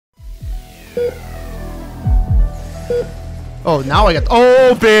Oh, now I got.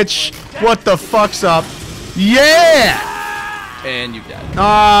 Oh, bitch! What the fuck's up? Yeah! And you died.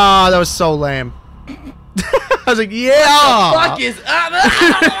 Ah, that was so lame. I was like, yeah! What the fuck is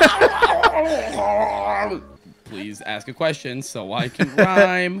up? Please ask a question so I can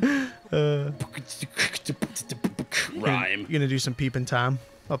rhyme. Rhyme. You're gonna do some peeping Tom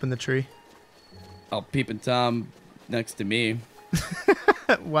up in the tree. I'll peeping Tom next to me.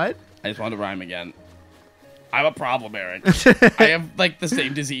 What? I just want to rhyme again. I have a problem, Eric. I have like the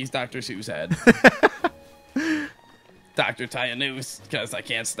same disease Dr. Seuss had. Dr. Tie a noose because I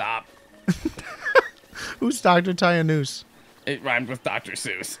can't stop. Who's Dr. Tie a noose? It rhymed with Dr.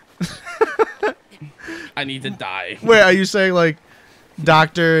 Seuss. I need to die. Wait, are you saying like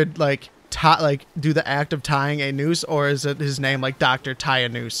Doctor like do the act of tying a noose, or is it his name like Dr. Tie a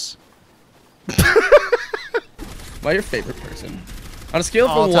noose? What's your favorite person? On a scale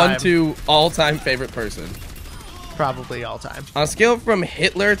All from time. 1 to all-time favorite person. Probably all time. On a scale from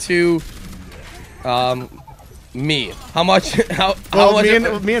Hitler to me. How much? How Well, much?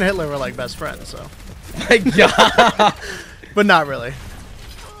 me and Hitler were like best friends, so. My God. But not really.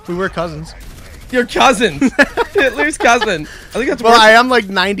 We were cousins. Your cousin. Hitler's cousin. I think that's Well, worse. I am like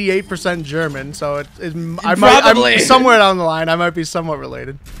 98% German, so I'm Probably. somewhere down the line. I might be somewhat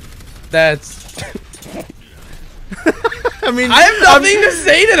related. That's. I mean, I have nothing to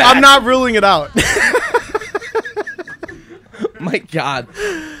say to that. I'm not ruling it out. My God.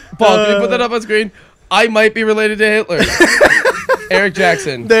 Paul, can you put that up on screen? I might be related to Hitler. Eric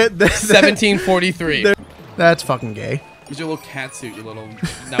Jackson. 1743. That's fucking gay. Here's your little cat suit, you little.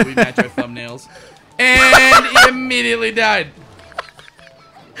 Now we match our thumbnails. And he immediately died.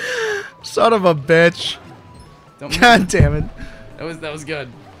 Son of a bitch. Don't God damn it. That was good.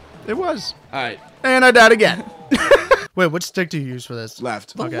 It was. All right. And I died again. Wait, which stick do you use for this?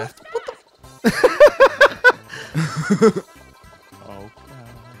 Left. Okay.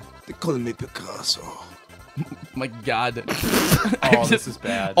 They're calling me Picasso. My God. Oh, this is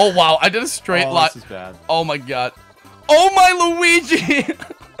bad. Oh, wow. I did a straight line. This is bad. Oh, my God. Oh, my Luigi.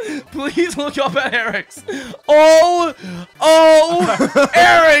 Please look up at Eric's. Oh,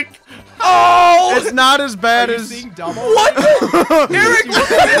 Eric. Oh. It's not as bad as. Double? What? Eric,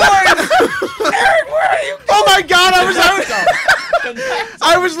 look at yours. Eric, where are you? Oh my God!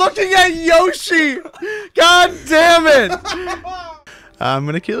 I was looking at Yoshi. God damn it! I'm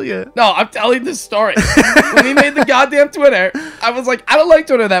gonna kill you. No, I'm telling this story. When he made the goddamn Twitter, I was like, I don't like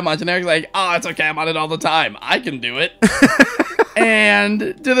Twitter that much. And Eric's like, oh, it's okay. I'm on it all the time. I can do it. And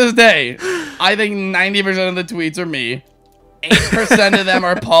to this day, I think 90% of the tweets are me. 8% of them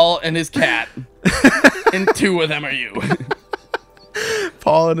are Paul and his cat. And 2 of them are you.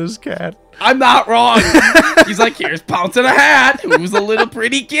 Paul and his cat. I'm not wrong. He's like, here's Pounce in a hat, who's a little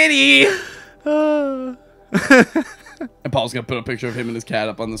pretty kitty. And Paul's gonna put a picture of him and his cat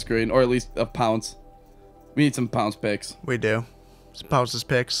up on the screen, or at least of Pounce. We need some Pounce pics. We do. It's Pounce's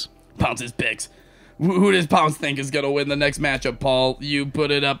picks. Pounce's picks. Who does Pounce think is gonna win the next matchup, Paul? You put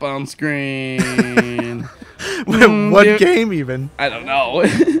it up on screen. What game even? I don't know.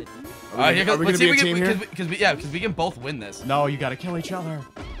 Let's see if we can, because we can both win this. No, you gotta kill each other.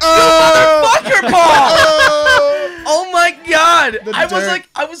 Motherfucker, Paul! Oh my God! I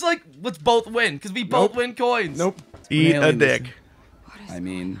was like, let's both win, because we both win coins. Nope. Eat a dick. I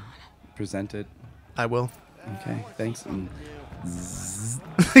mean, present it. I will. Okay, thanks.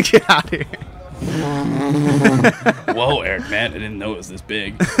 Get out of here. Whoa, Eric, man, I didn't know it was this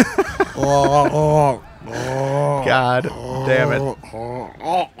big. God damn it.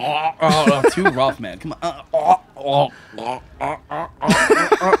 Oh, too rough, man. Come on.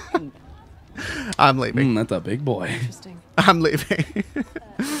 I'm leaving. That's a big boy. Interesting. I'm leaving.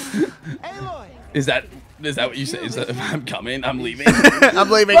 Is that what you say? Is that if I'm coming, I'm leaving?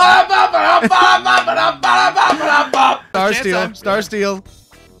 I'm leaving. Star Steel. Star Steel.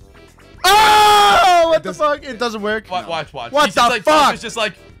 Oh! What the fuck? It doesn't work. Watch. What He's the just like, fuck? It's just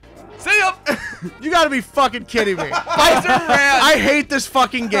like, see ya. You gotta be fucking kidding me. I hate this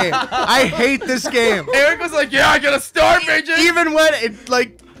fucking game. I hate this game. Eric was like, yeah, I got a star, bitches. Even when it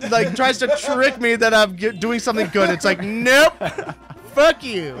like tries to trick me that I'm doing something good, it's like, nope. Fuck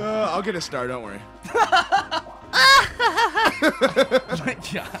you. I'll get a star, don't worry. Oh my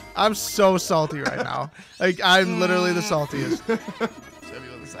God. I'm so salty right now. Like, I'm literally the saltiest. Chevy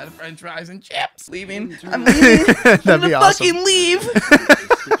with a side of French fries and chips. Leaving. I'm leaving. That'd be awesome. Fucking leave.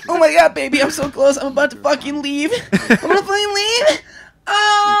 Oh my God, baby, I'm so close. I'm about to fucking leave. I'm gonna fucking leave.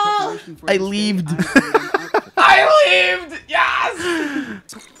 Oh, I leaved. I leaved. Yes.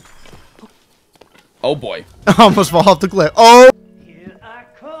 Oh boy. I almost fall off the cliff. Oh. Here I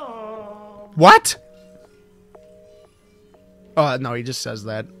come. What? Oh, no, he just says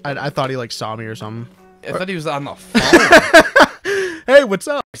that. I thought he, like, saw me or something. I thought he was on the phone. Hey, what's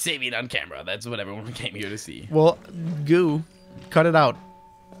up? Saving it on camera. That's what everyone came here to see. Well, goo. Cut it out.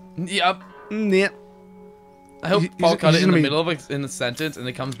 Yep. Yep. I hope Paul cut it in the middle of a sentence and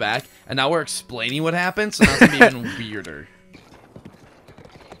it comes back, and now we're explaining what happened, so now it's gonna be even weirder.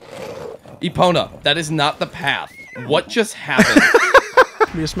 Epona, that is not the path. What just happened?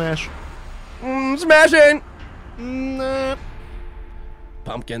 Be a smash. Smashing! Nah.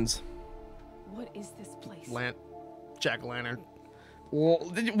 Pumpkins. What is this place? Jack-o'-lantern.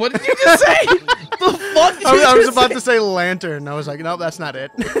 What did you just say? The fuck did you I was just about say? to say lantern. I was like, nope, that's not it.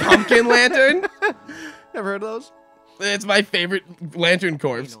 Pumpkin lantern? Never heard of those? It's my favorite lantern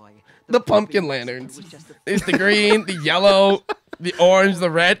corpse. The pumpkin lanterns. It's the green, the yellow, the orange, the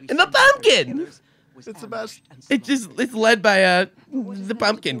red, and the pumpkin. It's the best. It's led by the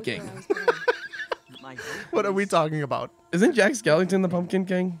Pumpkin King. What are we talking about? Isn't Jack Skellington the Pumpkin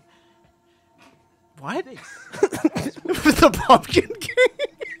King? What? The Pumpkin King?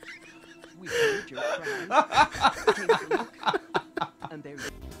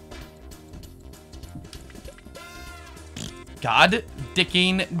 God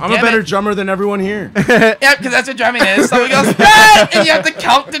dicking. I'm a better drummer than everyone here. Yeah, because that's what drumming is. So he goes, "Hey!" and you have to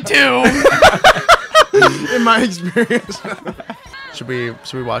count to 2. In my experience. Should we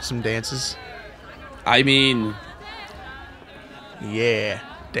watch some dances? I mean, Yeah.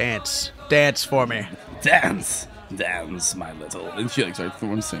 Dance. Dance for me. dance, my little. And she like started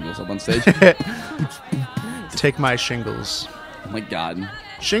throwing singles up on stage. Take my shingles. Oh my God.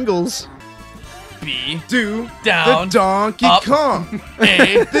 Shingles? B Do down the Donkey up. Kong.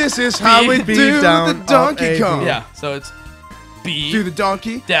 A. This is how we B do down, the Donkey up, A, Kong. B. Yeah. So it's B. Do the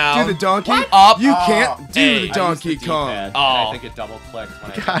donkey. Down. Do the donkey. Up. You can't do A. the Donkey Kong. And Oh. I think it double clicked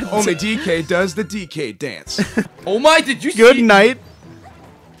when God. Only DK does the DK dance. Oh my! Did you Good see? night.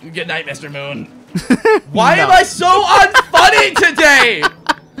 Good night, Mr. Moon. Why am I so unfunny today?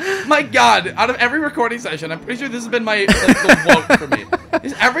 My God! Out of every recording session, I'm pretty sure this has been my the woke for me.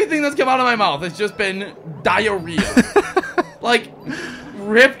 Everything that's come out of my mouth has just been diarrhea. Like,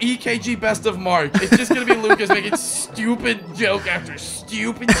 rip EKG best of March. It's just gonna be Lucas making stupid joke after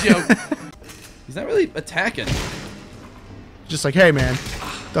stupid joke. He's not really attacking. Just like, hey, man.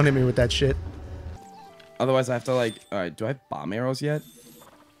 Don't hit me with that shit. Otherwise, I have to like. All right, do I have bomb arrows yet?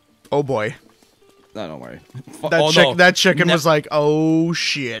 Oh, boy. No, don't worry. That chicken was like, oh,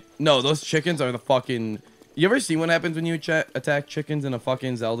 shit. No, those chickens are the fucking. You ever seen what happens when you attack chickens in a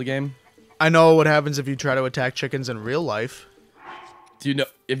fucking Zelda game? I know what happens if you try to attack chickens in real life. Do you know?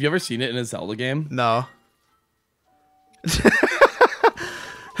 Have you ever seen it in a Zelda game? No.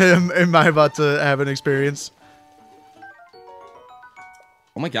 Am I about to have an experience?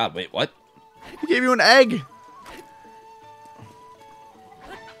 Oh my God! Wait, what? He gave you an egg.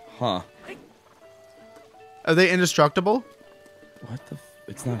 Huh? Are they indestructible? What the?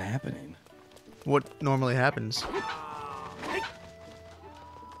 It's not happening. What normally happens?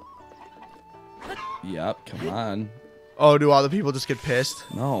 Yep. Come on. Oh, do all the people just get pissed?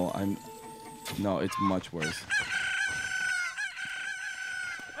 No, No, it's much worse.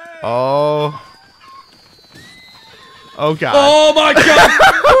 Oh. Oh, God. Oh my God!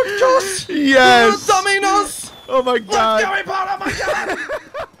 Yes. Dominos! Oh, my God. Oh my God!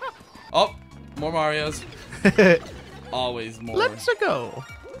 Oh, more Marios. Always more. Let's go.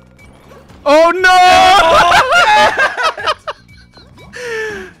 Oh, no.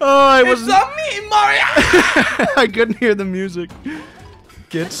 Oh, I was. It's a me, Mario! I couldn't hear the music.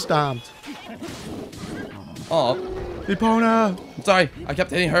 Get stomped. Oh, Epona. sorry. I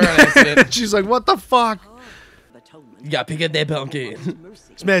kept hitting her on accident. She's like, what the fuck? Yeah, pick up that pumpkin.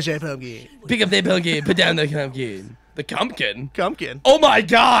 Smash that pumpkin. Pick up that pumpkin. Put down the pumpkin. The pumpkin? Pumpkin. Oh my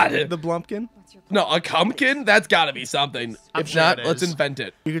God! The blumpkin. No, a pumpkin? That's gotta be something. I'm If sure not, it let's is. invent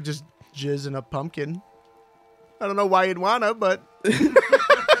it. You could just jizz in a pumpkin. I don't know why you'd wanna, but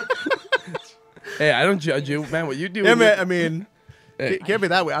Hey, I don't judge you, man. What you do? yeah, man, I mean, Hey, it can't be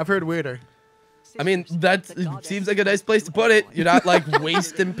that way. I've heard weirder. I mean, that seems like a nice place to put it. You're not like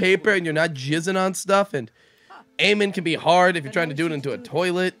wasting paper, and you're not jizzing on stuff. And aiming can be hard if you're trying to do it into a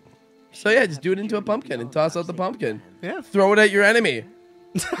toilet. So yeah, just do it into a pumpkin and toss out the pumpkin. Yeah. Throw it at your enemy.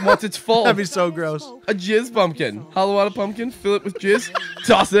 Once it's full. That'd be so gross. A jizz pumpkin. Hollow out a pumpkin, fill it with jizz,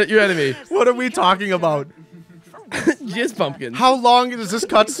 toss it at your enemy. What are we talking about? Jizz pumpkin. How long is this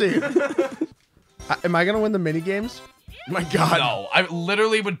cutscene? Am I gonna win the mini games? My God. No, I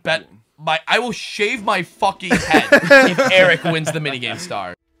literally would bet I will shave my fucking head if Eric wins the minigame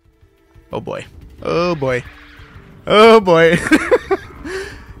star. Oh boy. Oh boy. Oh boy.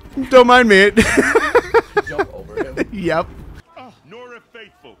 Don't mind me. Jump over him. Yep. Nora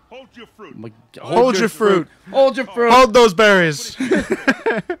Faithful, hold your fruit. Oh my God. Hold your fruit. Hold your fruit. Hold those berries.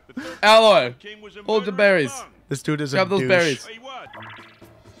 Alloy. King was a Hold the murderer berries. among. This dude is a Grab those douche. berries. Hey, what?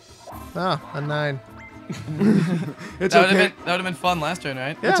 Ah, a 9. It's That would okay. have been fun last turn,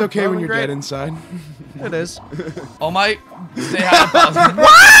 right? Yeah, It's okay when well, you're great. dead inside. It is. Oh my. Say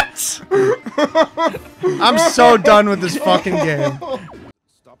hi to Buzz. I'm so done with this fucking game.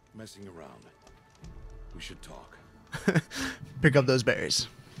 Stop messing around. We should talk. Pick up those berries.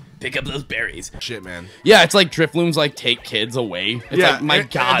 Pick up those berries. Shit, man. Yeah, it's like Drifloons like take kids away. It's like, my and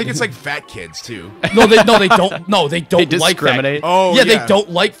God. I think it's like fat kids too. no, they don't. No, they don't They like discriminate. Fat. Oh, yeah, yeah. they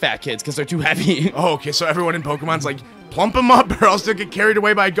don't like fat kids because they're too heavy. Oh, okay. So everyone in Pokemon's like, plump them up, or else they'll get carried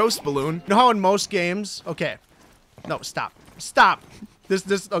away by a ghost balloon. You know how in most games, okay. No, stop. Stop.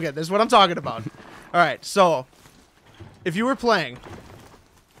 Okay, this is what I'm talking about. All right, so if you were playing,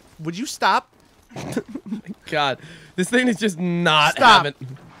 would you stop? God, this thing is just not Stop.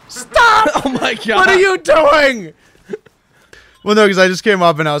 having. Stop! Oh my God. What are you doing? Well, no, because I just came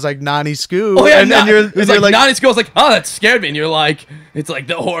up and I was like, Nani Scoo. Oh yeah, and you're like Nani School's like, oh, that scared me, and you're like, it's like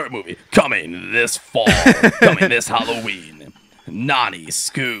the horror movie coming this fall, coming this Halloween. Nani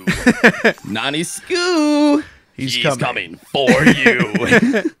Scoo, Nani Scoo, He's coming coming. for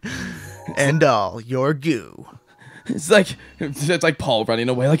you. and all your goo. It's like Paul running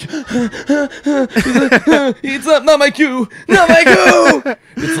away, like it's not my goo, not my goo.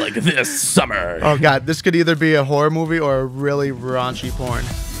 It's like this summer. Oh, God, this could either be a horror movie or a really raunchy porn.